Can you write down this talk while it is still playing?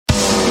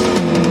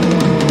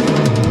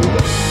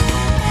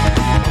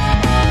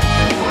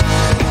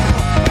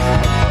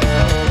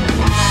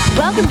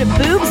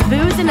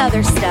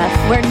other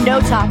stuff where no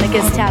topic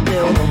is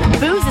taboo.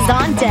 Booze is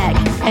on deck,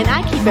 and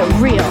I keep it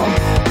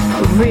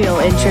real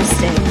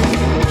interesting.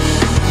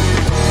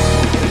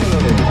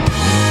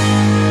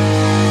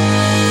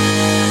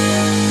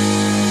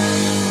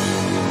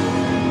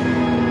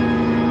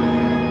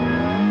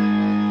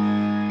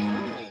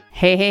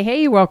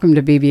 Hey, welcome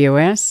to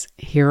BBOS.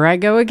 Here I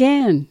go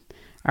again.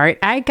 All right,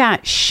 I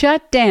got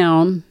shut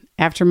down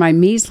after my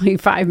measly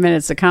 5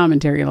 minutes of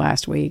commentary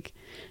last week.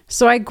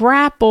 So I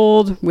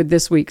grappled with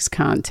this week's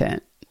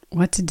content.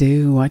 What to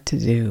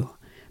do.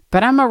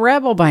 But I'm a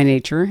rebel by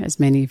nature, as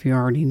many of you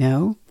already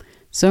know.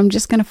 So I'm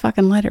just going to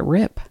fucking let it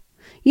rip.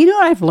 You know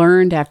what I've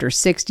learned after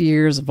 60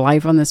 years of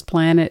life on this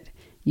planet?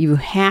 You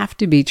have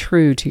to be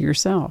true to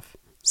yourself.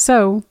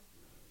 So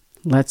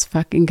let's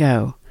fucking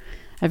go.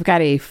 I've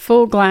got a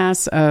full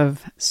glass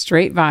of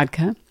straight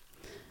vodka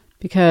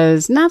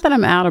because not that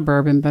I'm out of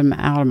bourbon, but I'm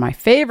out of my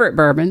favorite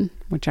bourbon,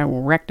 which I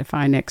will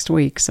rectify next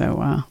week.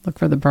 So look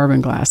for the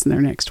bourbon glass in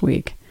there next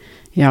week.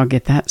 Yeah, I'll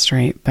get that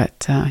straight.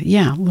 But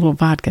yeah, a little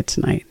vodka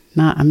tonight.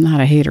 I'm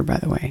not a hater, by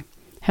the way.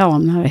 Hell,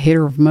 I'm not a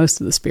hater of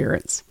most of the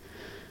spirits.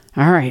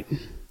 All right,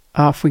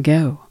 off we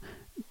go.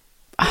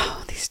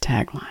 Oh, these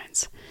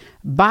taglines.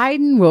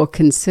 Biden will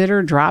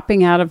consider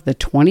dropping out of the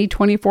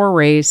 2024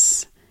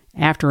 race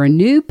after a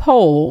new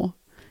poll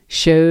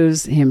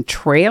shows him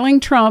trailing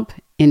Trump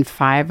in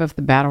 5 of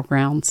the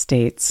battleground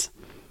states.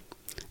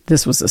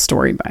 This was a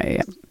story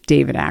by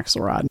David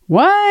Axelrod.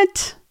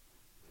 What?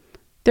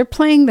 They're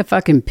playing the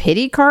fucking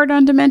pity card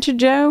on Dementia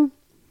Joe?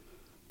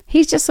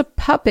 He's just a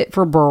puppet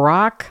for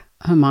Barack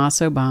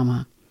HamASS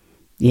Obama.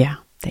 Yeah,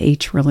 the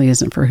H really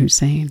isn't for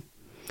Hussein.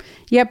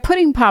 Yeah,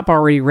 Pudding Pop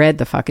already read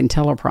the fucking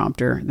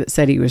teleprompter that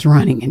said he was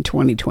running in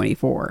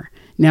 2024.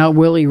 Now,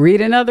 will he read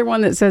another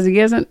one that says he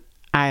isn't?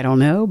 I don't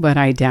know, but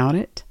I doubt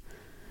it.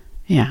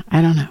 Yeah,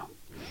 I don't know.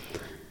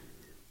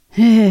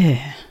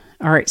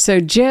 All right, so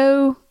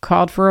Joe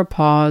called for a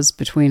pause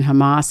between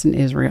Hamas and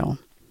Israel.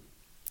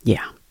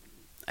 Yeah,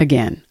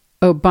 again,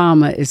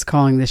 Obama is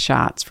calling the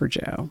shots for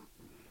Joe.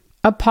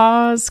 A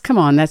pause? Come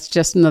on, that's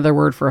just another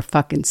word for a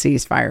fucking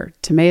ceasefire.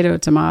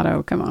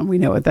 Tomato, come on, we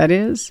know what that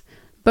is.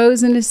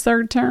 Bo's in his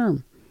 3rd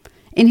term.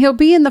 And he'll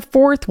be in the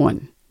 4th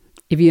one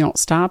if you don't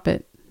stop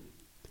it.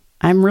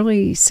 I'm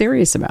really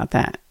serious about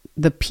that.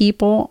 The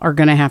people are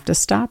going to have to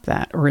stop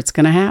that or it's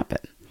going to happen.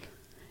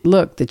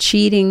 Look, the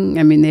cheating,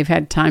 I mean, they've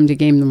had time to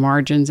game the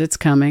margins. It's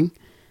coming.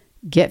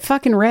 Get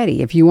fucking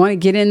ready. If you want to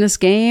get in this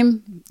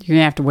game, you're going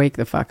to have to wake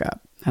the fuck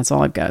up. That's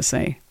all I've got to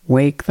say.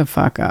 Wake the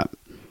fuck up.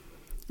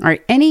 All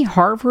right. Any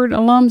Harvard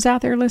alums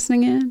out there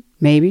listening in?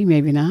 Maybe,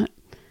 maybe not.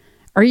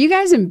 Are you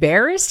guys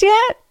embarrassed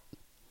yet?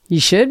 You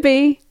should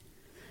be.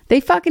 They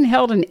fucking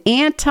held an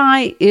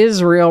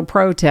anti-Israel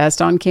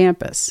protest on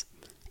campus.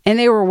 And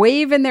they were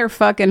waving their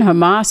fucking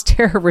Hamas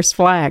terrorist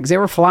flags. They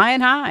were flying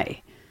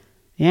high.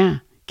 Yeah.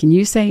 Can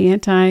you say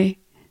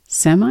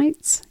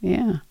anti-Semites?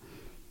 Yeah.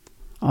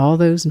 All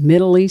those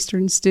Middle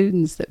Eastern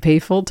students that pay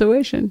full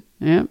tuition.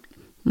 Yep.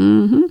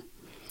 Mm-hmm.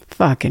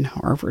 Fucking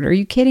Harvard. Are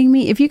you kidding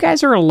me? If you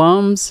guys are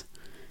alums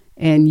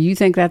and you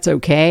think that's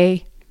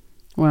okay,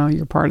 well,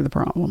 you're part of the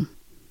problem.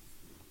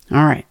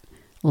 All right.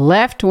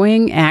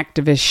 Left-wing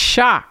activists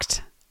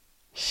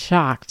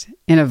shocked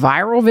in a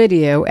viral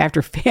video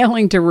after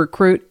failing to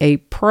recruit a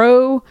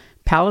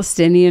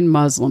pro-Palestinian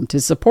Muslim to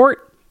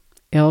support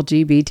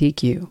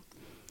LGBTQ.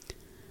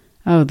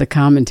 Oh, the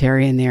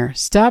commentary in there.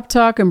 Stop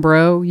talking,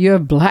 bro. You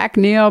have black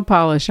nail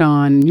polish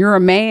on. You're a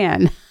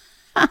man.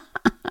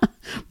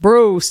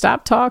 Bro,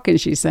 stop talking,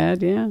 she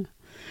said. Yeah.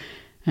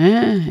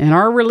 In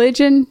our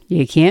religion,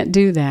 you can't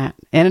do that.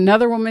 And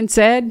another woman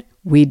said,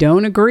 we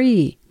don't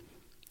agree.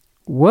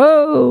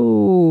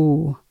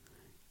 Whoa.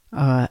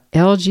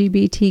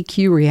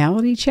 LGBTQ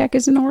reality check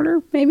is in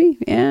order, maybe?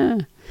 Yeah.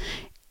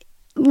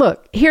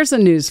 Look, here's a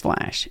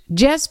newsflash.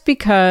 Just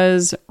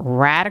because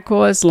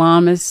radical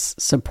Islamists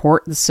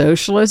support the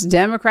socialist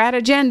Democrat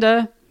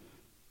agenda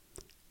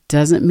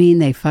doesn't mean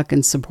they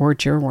fucking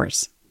support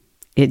yours.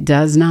 It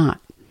does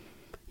not.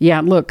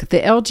 Yeah, look,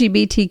 the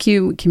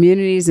LGBTQ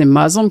communities in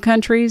Muslim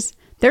countries,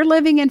 they're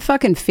living in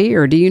fucking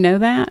fear. Do you know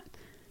that?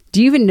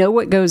 Do you even know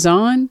what goes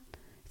on?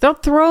 They'll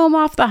throw them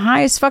off the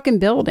highest fucking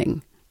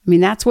building. I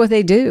mean, that's what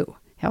they do.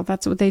 Hell,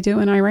 that's what they do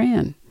in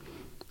Iran.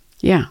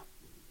 Yeah.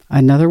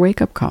 Another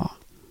wake-up call.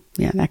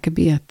 Yeah, that could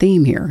be a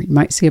theme here. You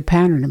might see a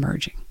pattern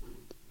emerging.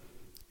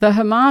 The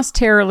Hamas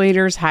terror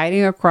leaders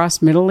hiding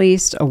across Middle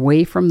East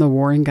away from the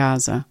war in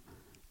Gaza.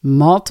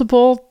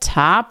 Multiple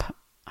top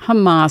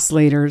Hamas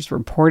leaders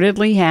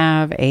reportedly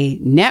have a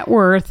net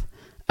worth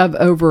of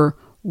over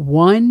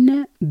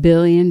 $1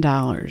 billion.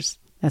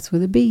 That's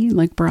with a B,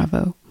 like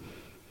Bravo.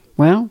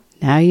 Well,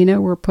 now you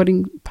know where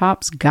Pudding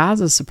Pop's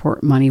Gaza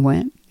support money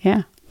went.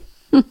 Yeah.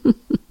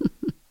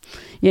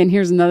 Yeah, and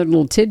here's another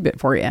little tidbit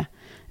for you.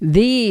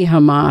 The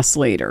Hamas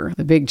leader,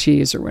 the big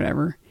cheese or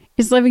whatever,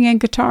 is living in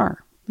Qatar.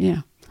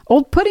 Yeah.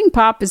 Old Pudding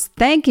Pop is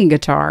thanking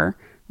Qatar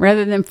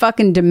rather than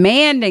fucking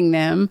demanding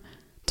them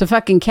to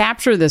fucking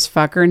capture this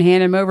fucker and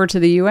hand him over to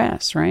the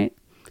U.S., right?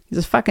 He's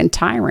a fucking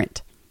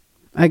tyrant.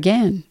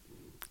 Again,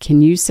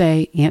 can you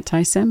say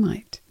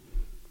anti-Semite?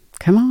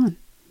 Come on.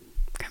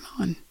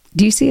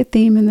 Do you see a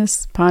theme in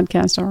this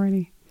podcast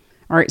already?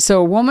 All right,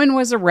 so a woman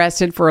was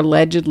arrested for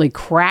allegedly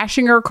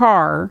crashing her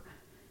car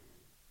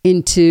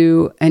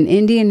into an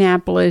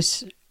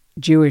Indianapolis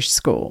Jewish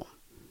school.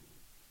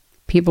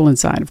 People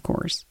inside, of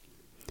course.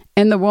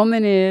 And the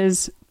woman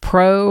is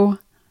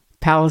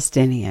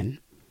pro-Palestinian.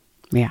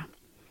 Yeah.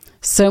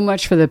 So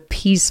much for the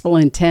peaceful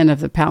intent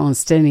of the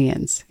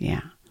Palestinians.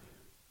 Yeah.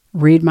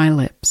 Read my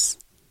lips.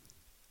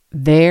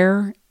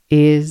 There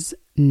is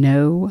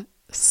no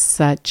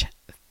such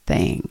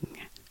thing.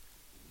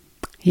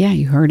 Yeah,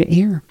 you heard it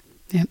here.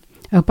 Yeah.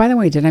 Oh, by the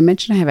way, did I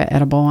mention I have an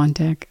edible on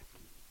deck?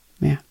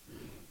 Yeah.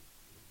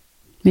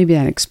 Maybe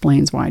that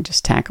explains why I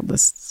just tackled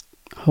this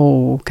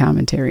whole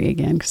commentary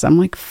again, because I'm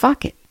like,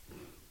 fuck it.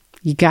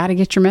 You got to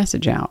get your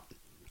message out,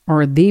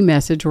 or the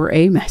message, or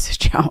a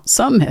message out,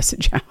 some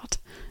message out.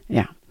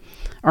 Yeah.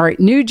 All right.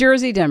 New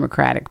Jersey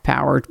Democratic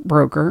power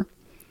broker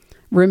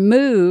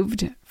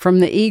removed from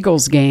the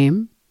Eagles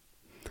game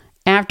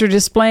after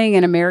displaying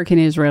an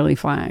American-Israeli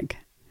flag.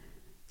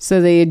 So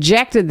they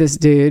ejected this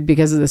dude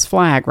because of this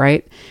flag,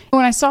 right?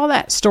 When I saw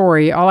that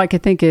story, all I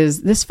could think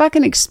is, this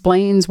fucking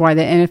explains why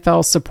the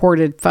NFL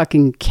supported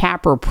fucking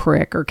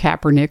Kaepernick, or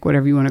Kaepernick,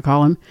 whatever you want to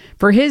call him,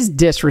 for his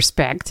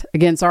disrespect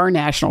against our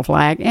national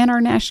flag and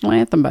our national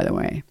anthem, by the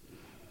way.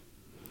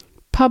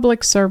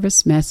 Public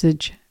service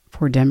message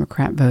for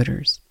Democrat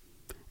voters.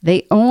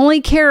 They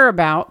only care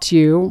about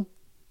you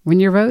when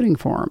you're voting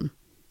for them.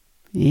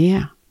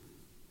 Yeah.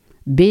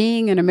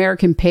 Being an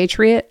American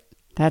patriot,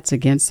 that's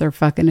against their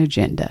fucking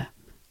agenda.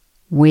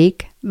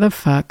 Wake the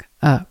fuck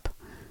up.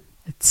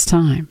 It's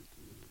time.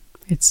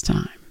 It's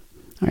time.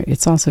 All right,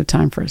 it's also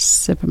time for a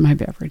sip of my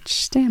beverage.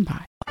 Stand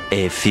by.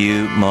 A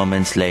few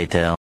moments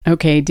later.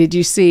 Okay, did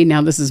you see,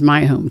 now this is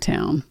my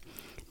hometown.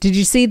 Did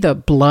you see the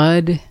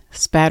blood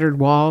spattered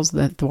walls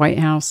at the White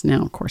House?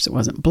 Now, of course, it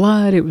wasn't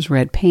blood. It was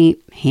red paint,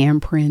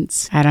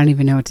 handprints. I don't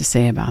even know what to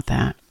say about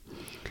that.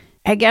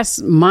 I guess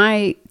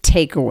my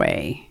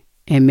takeaway,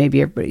 and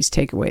maybe everybody's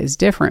takeaway is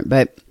different,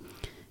 but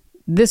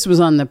this was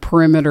on the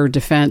perimeter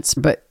defense.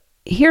 But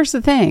here's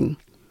the thing.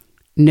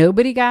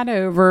 Nobody got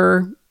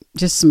over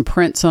just some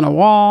prints on a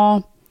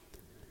wall.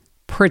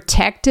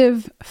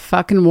 Protective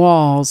fucking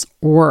walls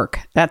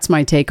work. That's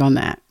my take on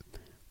that.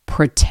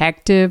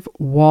 Protective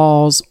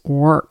walls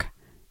work.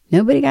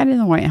 Nobody got in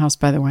the White House,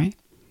 by the way.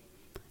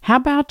 How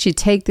about you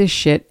take this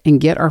shit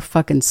and get our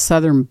fucking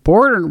southern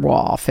border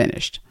wall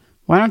finished?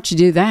 Why don't you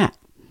do that?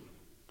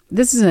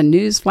 This is a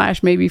news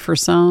flash maybe for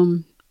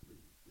some,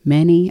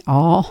 many,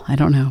 all, I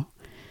don't know.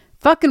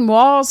 Fucking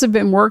walls have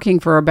been working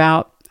for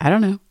about,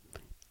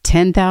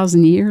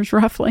 10,000 years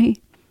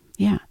roughly.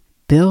 Yeah.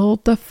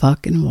 Build the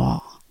fucking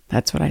wall.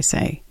 That's what I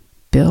say.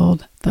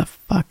 Build the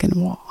fucking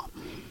wall.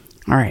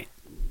 All right.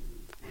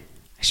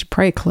 I should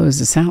probably close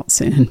this out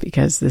soon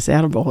because this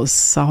edible is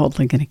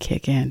solidly going to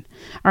kick in.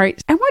 All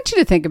right. I want you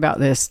to think about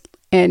this.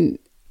 And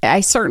I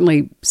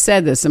certainly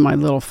said this in my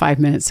little 5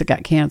 minutes that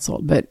got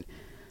canceled, but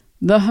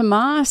the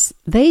HamASS,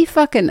 they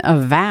fucking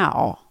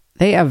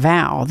they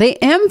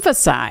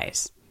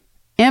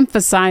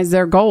emphasize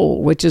their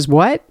goal, which is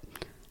what?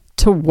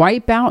 To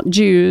wipe out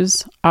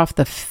Jews off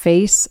the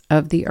face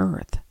of the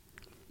earth.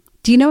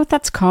 Do you know what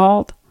that's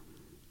called?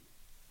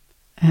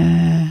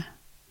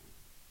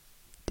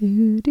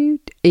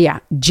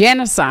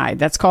 Genocide.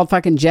 That's called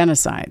fucking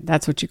genocide.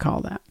 That's what you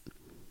call that.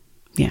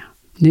 Yeah,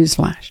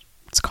 newsflash.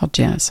 It's called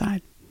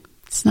genocide.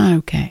 It's not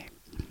okay.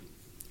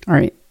 All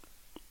right,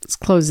 let's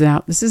close it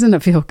out. This isn't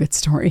a feel-good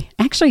story.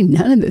 Actually,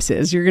 none of this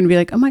is. You're going to be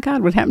like, oh my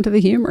God, what happened to the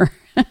humor?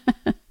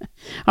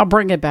 I'll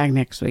bring it back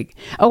next week.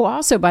 Oh,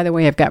 also, by the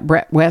way, I've got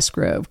Brett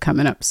Westgrove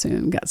coming up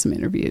soon. Got some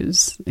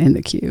interviews in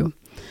the queue.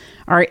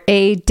 All right,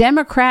 a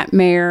Democrat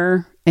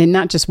mayor, and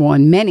not just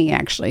one, many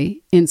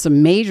actually, in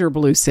some major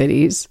blue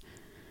cities,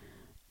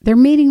 they're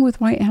meeting with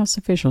White House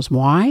officials.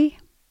 Why?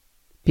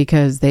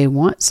 Because they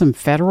want some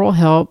federal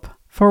help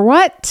for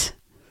what?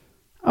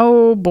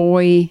 Oh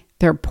boy,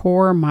 their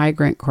poor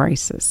migrant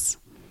crisis.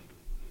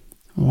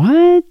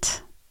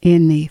 What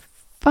in the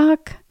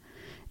fuck?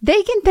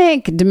 They can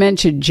thank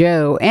Dementia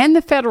Joe and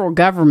the federal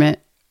government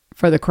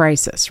for the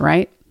crisis,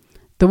 right?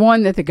 The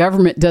one that the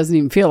government doesn't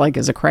even feel like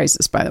is a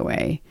crisis, by the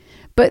way.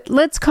 But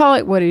let's call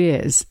it what it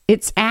is.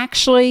 It's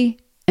actually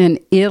an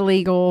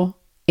illegal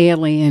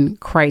alien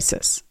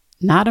crisis,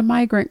 not a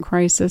migrant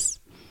crisis.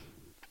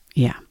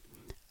 Yeah.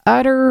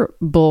 Utter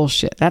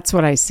bullshit. That's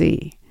what I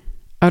see.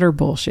 Utter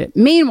bullshit.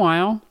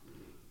 Meanwhile,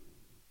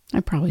 I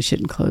probably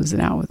shouldn't close it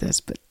out with this,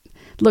 but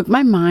look,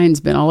 my mind's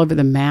been all over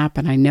the map,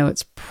 and I know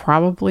it's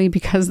probably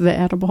because of the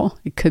edible.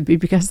 It could be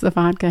because of the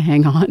vodka.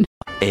 Hang on.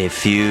 A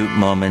few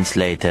moments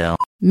later.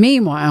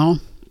 Meanwhile,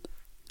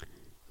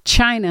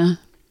 China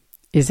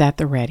is at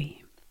the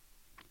ready.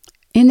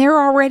 And they're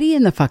already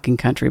in the fucking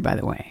country, by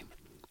the way.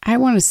 I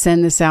want to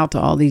send this out to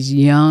all these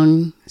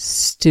young,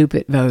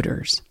 stupid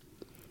voters.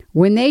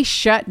 When they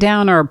shut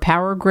down our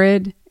power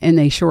grid, and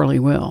they surely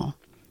will,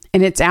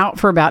 and it's out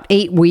for about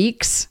 8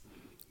 weeks,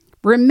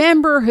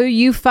 remember who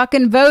you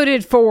fucking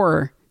voted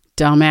for,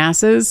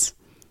 dumbasses.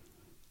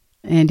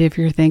 And if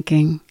you're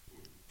thinking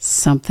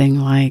something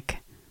like,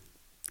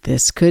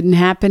 this couldn't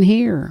happen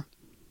here,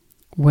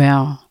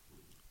 well,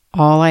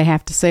 all I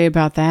have to say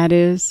about that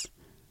is,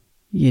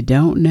 you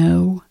don't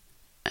know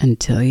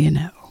until you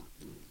know.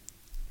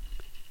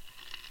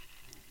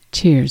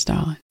 Cheers,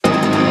 darling.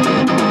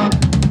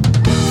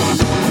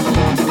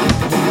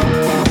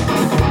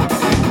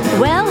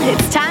 Well,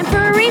 it's time for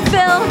a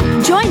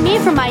refill. Join me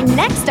for my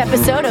next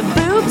episode of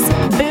Boobs,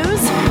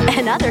 Booze,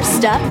 and Other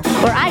Stuff,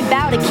 where I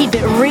vow to keep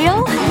it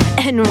real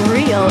and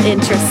real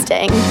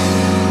interesting.